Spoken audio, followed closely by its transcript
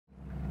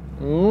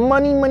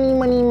money, money,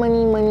 money,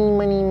 money, money,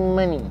 money,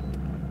 money.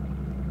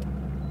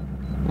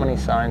 Money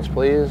signs,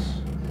 please.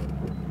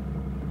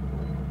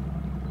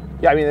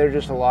 Yeah, I mean, there's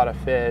just a lot of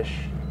fish.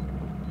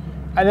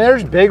 And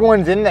there's big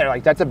ones in there.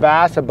 Like, that's a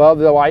bass above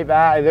the white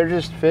bass. They're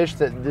just fish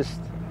that just,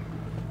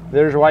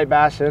 there's white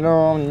bass in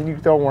them. You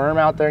can throw a worm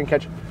out there and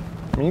catch.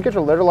 I mean, there's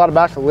a lot of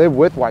bass that live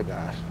with white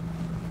bass.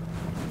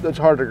 It's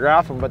hard to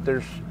graph them, but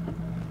there's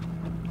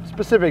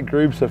specific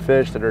groups of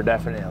fish that are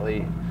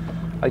definitely,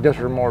 like those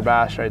are more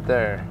bass right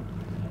there.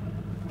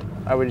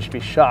 I would just be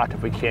shocked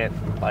if we can't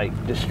like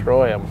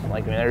destroy them.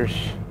 Like, I mean, there's,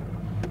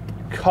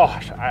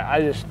 gosh,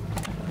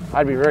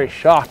 I'd be very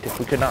shocked if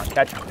we could not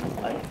catch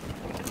like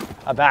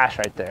a bass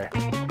right there.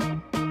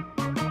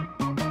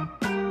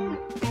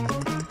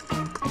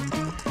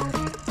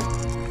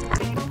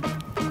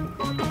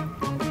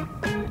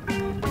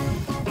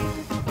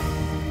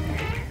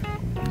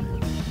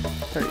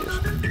 There he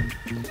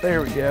is.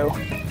 There we go.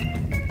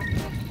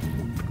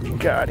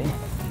 Got him.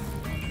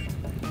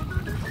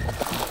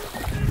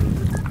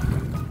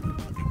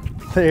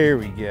 There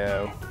we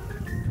go.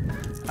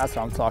 That's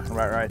what I'm talking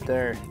about right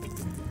there.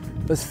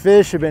 Those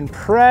fish have been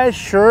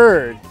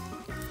pressured.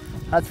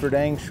 That's for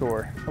dang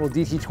sure. A little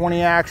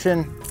DT-20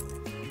 action.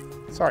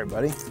 Sorry,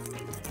 buddy.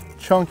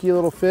 Chunky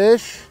little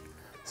fish.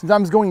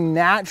 Sometimes going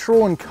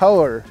natural in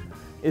color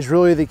is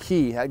really the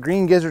key. That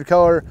green gizzard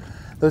color,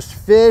 those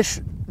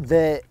fish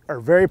that are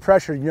very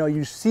pressured, you know,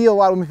 you see a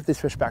lot. Let me put this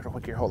fish back real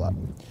quick here, hold up.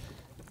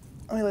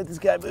 Let me let this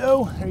guy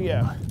go, there you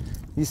go.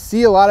 You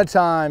see a lot of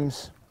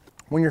times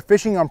when you're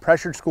fishing on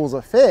pressured schools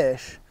of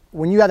fish,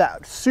 when you have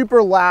that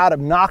super loud,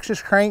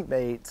 obnoxious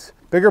crankbaits,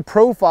 bigger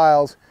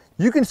profiles,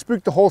 you can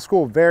spook the whole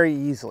school very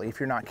easily if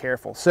you're not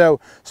careful.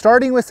 So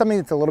starting with something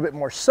that's a little bit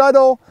more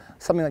subtle,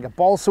 something like a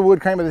balsa wood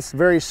crankbait, this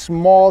very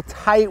small,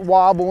 tight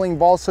wobbling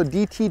balsa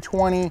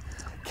DT-20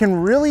 can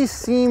really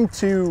seem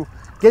to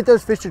get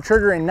those fish to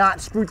trigger and not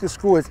spook the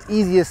school as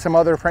easy as some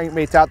other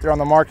crankbaits out there on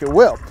the market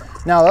will.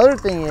 Now, the other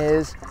thing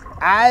is,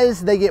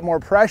 as they get more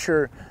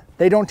pressure,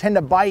 they don't tend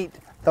to bite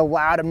the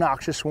loud,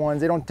 obnoxious ones.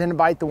 They don't tend to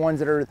bite the ones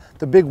that are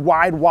the big,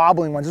 wide,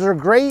 wobbling ones. Those are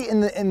great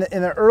in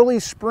the early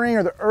spring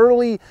or the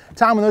early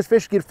time when those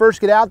fish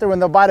first get out there when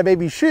they'll bite a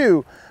baby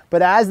shoe.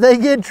 But as they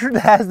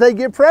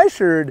get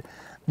pressured,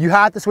 you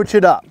have to switch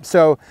it up.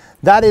 So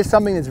that is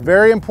something that's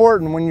very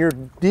important when you're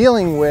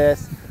dealing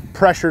with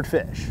pressured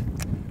fish.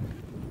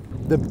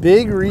 The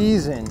big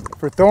reason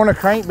for throwing a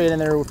crankbait in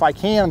there, if I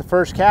can, on the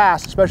first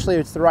cast, especially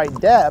if it's the right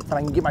depth and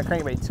I can get my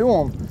crankbait to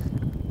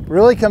them,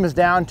 really comes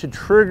down to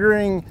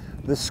triggering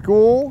the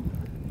school,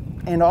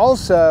 and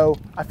also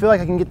I feel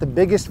like I can get the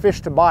biggest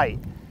fish to bite.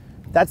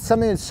 That's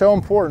something that's so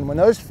important. When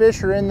those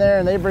fish are in there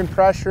and they've been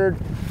pressured,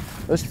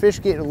 those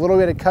fish get a little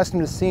bit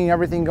accustomed to seeing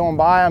everything going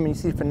by them. You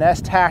see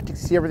finesse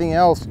tactics, you see everything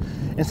else.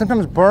 And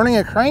sometimes burning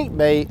a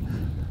crankbait,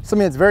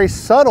 something that's very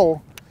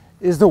subtle,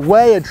 is the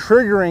way of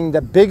triggering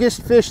the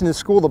biggest fish in the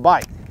school to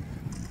bite.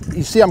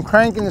 You see I'm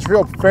cranking this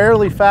reel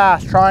fairly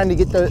fast, trying to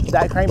get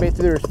that crankbait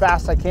through there as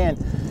fast as I can.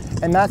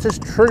 And that's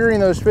just triggering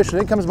those fish.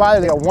 When it comes by,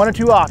 they got one or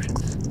two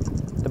options: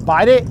 to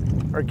bite it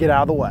or get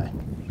out of the way.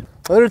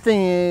 The other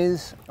thing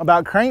is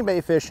about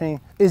crankbait fishing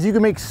is you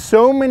can make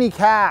so many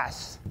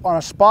casts on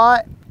a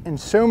spot and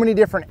so many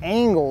different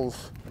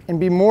angles and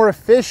be more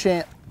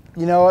efficient.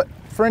 You know,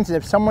 for instance,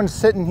 if someone's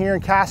sitting here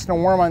and casting a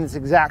worm on this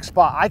exact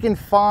spot, I can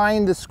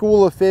find the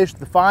school of fish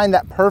to find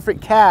that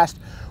perfect cast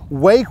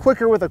way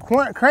quicker with a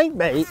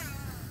crankbait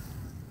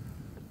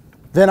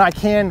than I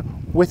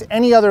can with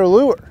any other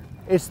lure.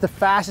 It's the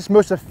fastest,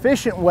 most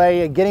efficient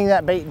way of getting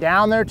that bait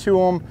down there to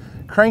them,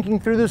 cranking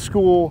through the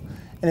school.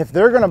 And if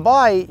they're gonna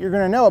bite, you're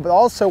gonna know it. But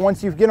also,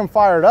 once you get them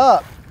fired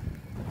up,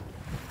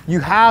 you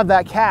have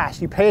that cast.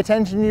 You pay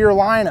attention to your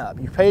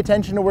lineup. You pay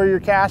attention to where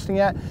you're casting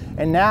at.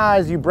 And now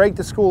as you break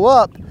the school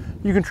up,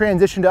 you can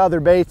transition to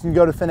other baits and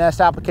go to finesse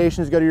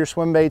applications, go to your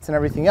swim baits and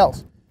everything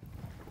else.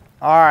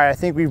 All right, I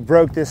think we've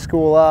broke this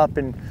school up.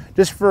 And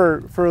just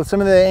for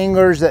some of the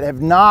anglers that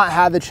have not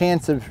had the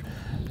chance of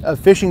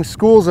fishing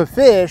schools of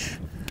fish,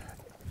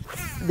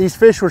 these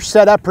fish were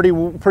set up pretty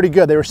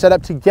good. They were set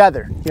up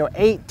together, you know,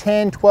 8,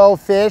 10,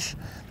 12 fish.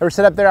 They were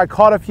set up there. I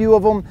caught a few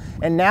of them,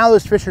 and now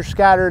those fish are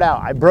scattered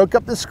out. I broke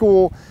up the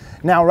school.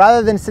 Now,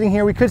 rather than sitting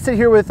here, we could sit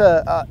here with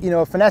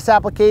a finesse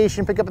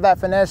application, pick up that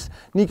finesse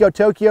Nico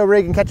Tokyo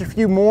rig and catch a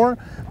few more,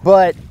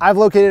 but I've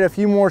located a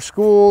few more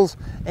schools,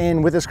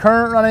 and with this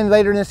current running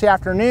later this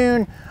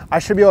afternoon, I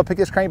should be able to pick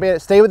this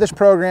crankbait, stay with this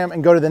program,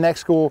 and go to the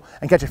next school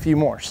and catch a few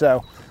more.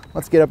 So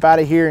let's get up out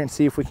of here and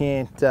see if we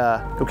can't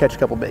go catch a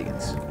couple big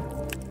ones.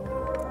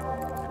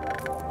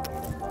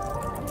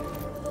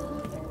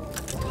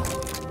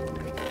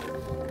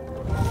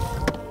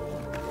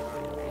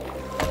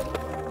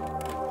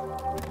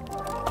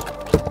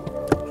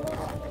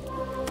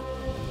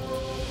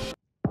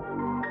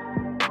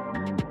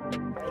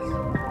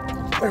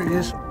 There he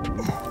is.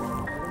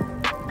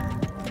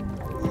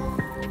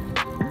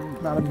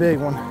 Not a big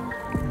one.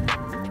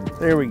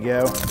 There we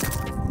go.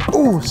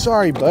 Oh,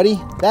 sorry,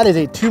 buddy. That is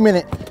a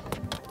 2-minute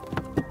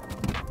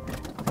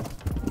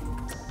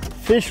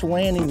fish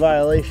landing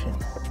violation.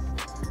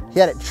 He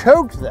had it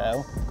choked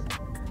though.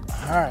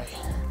 All right,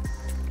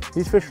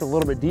 these fish are a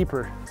little bit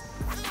deeper.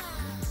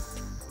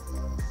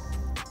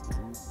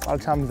 A lot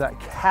of times that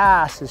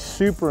cast is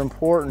super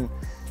important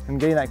in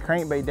getting that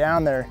crankbait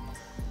down there.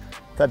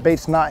 If that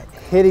bait's not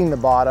hitting the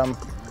bottom,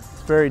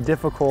 it's very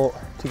difficult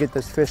to get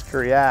this fish to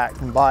react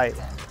and bite.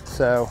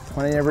 So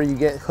whenever you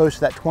get close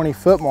to that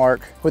 20-foot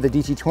mark with a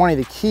DT-20,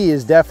 the key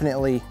is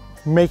definitely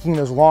making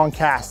those long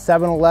casts.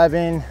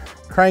 7-11,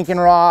 cranking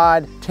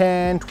rod,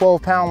 10,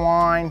 12-pound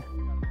line.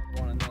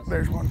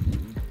 There's one.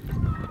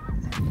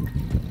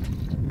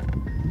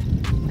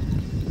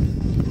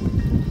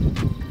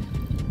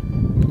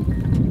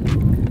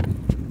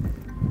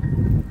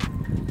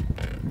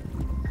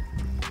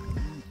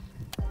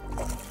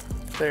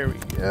 There we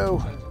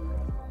go.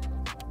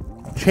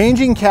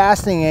 Changing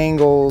casting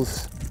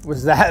angles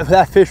was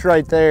that fish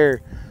right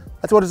there.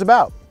 That's what it's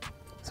about.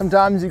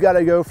 Sometimes you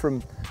gotta go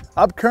from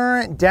up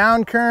current,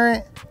 down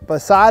current,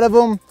 beside of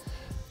them.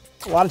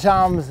 A lot of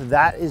times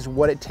that is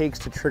what it takes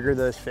to trigger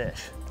those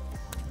fish.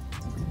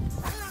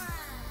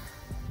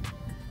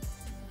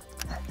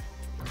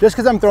 Just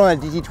because I'm throwing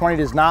a DT-20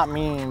 does not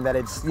mean that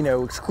it's, you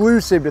know,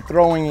 exclusive to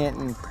throwing it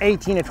in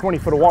 18 to 20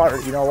 foot of water.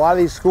 You know, a lot of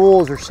these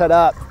schools are set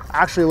up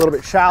actually a little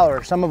bit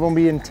shallower. Some of them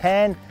be in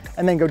 10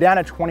 and then go down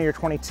to 20 or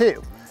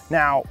 22.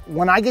 Now,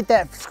 when I get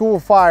that school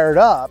fired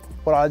up,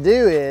 what I'll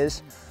do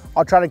is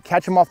I'll try to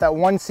catch them off that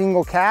one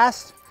single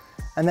cast.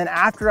 And then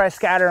after I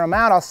scatter them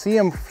out, I'll see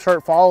them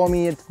start following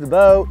me into the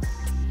boat.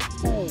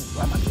 Ooh,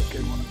 that might be a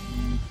good one.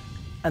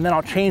 And then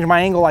I'll change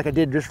my angle like I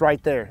did just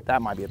right there.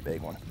 That might be a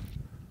big one.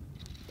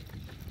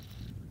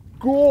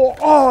 Cool.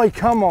 Oh, he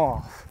come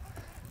off.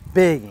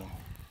 Bigging.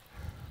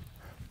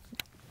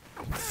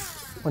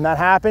 When that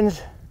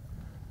happens,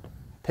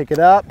 pick it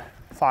up,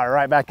 fire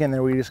right back in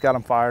there. We just got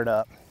them fired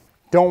up.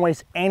 Don't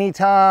waste any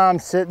time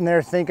sitting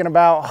there thinking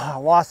about, oh, I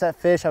lost that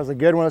fish. That was a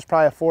good one. It was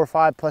probably a 4 or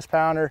 5 plus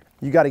pounder.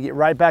 You got to get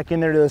right back in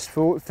there to those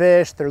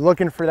fish. They're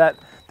looking for that.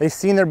 They've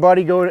seen their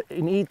buddy go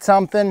and eat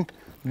something.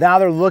 Now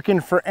they're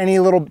looking for any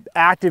little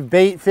active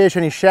bait fish,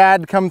 any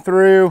shad come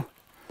through.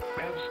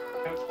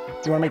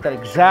 You want to make that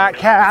exact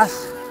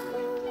cast.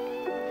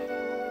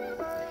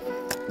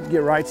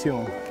 Get right to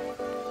them.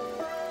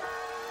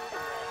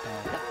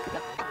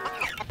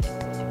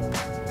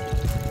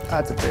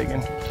 That's a big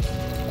one.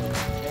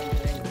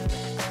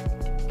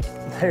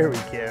 There we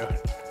go.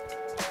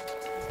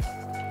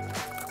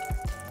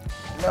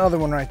 Another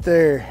one right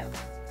there.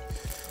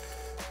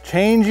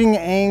 Changing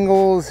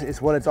angles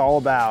is what it's all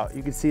about.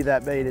 You can see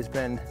that bait has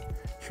been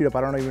chewed up.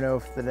 I don't even know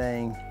if the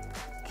dang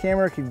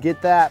camera could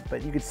get that,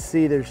 but you can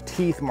see there's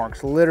teeth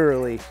marks,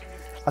 literally.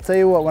 I'll tell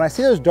you what, when I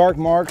see those dark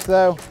marks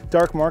though,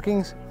 dark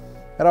markings,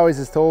 that always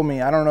has told me,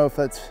 I don't know if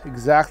that's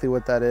exactly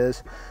what that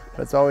is,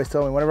 but it's always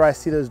told me whenever I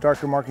see those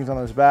darker markings on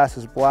those bass,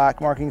 those black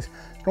markings,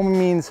 it normally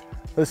means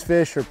those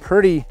fish are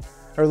pretty,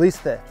 or at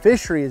least the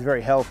fishery is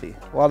very healthy.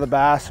 A lot of the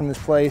bass from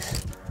this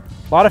place,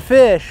 a lot of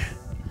fish.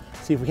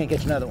 Let's see if we can't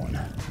catch another one.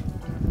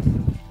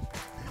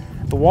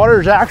 The water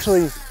is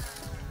actually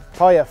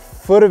probably a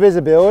foot of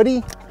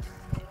visibility,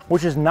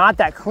 which is not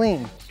that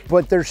clean,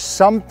 but there's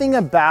something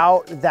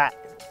about that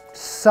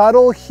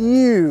subtle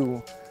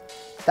hue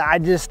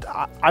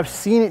that I've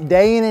seen it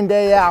day in and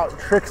day out,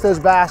 tricks those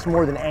bass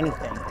more than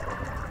anything.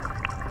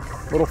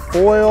 Little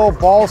foil,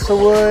 balsa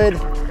wood,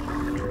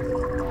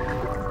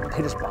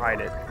 they just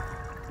bite it.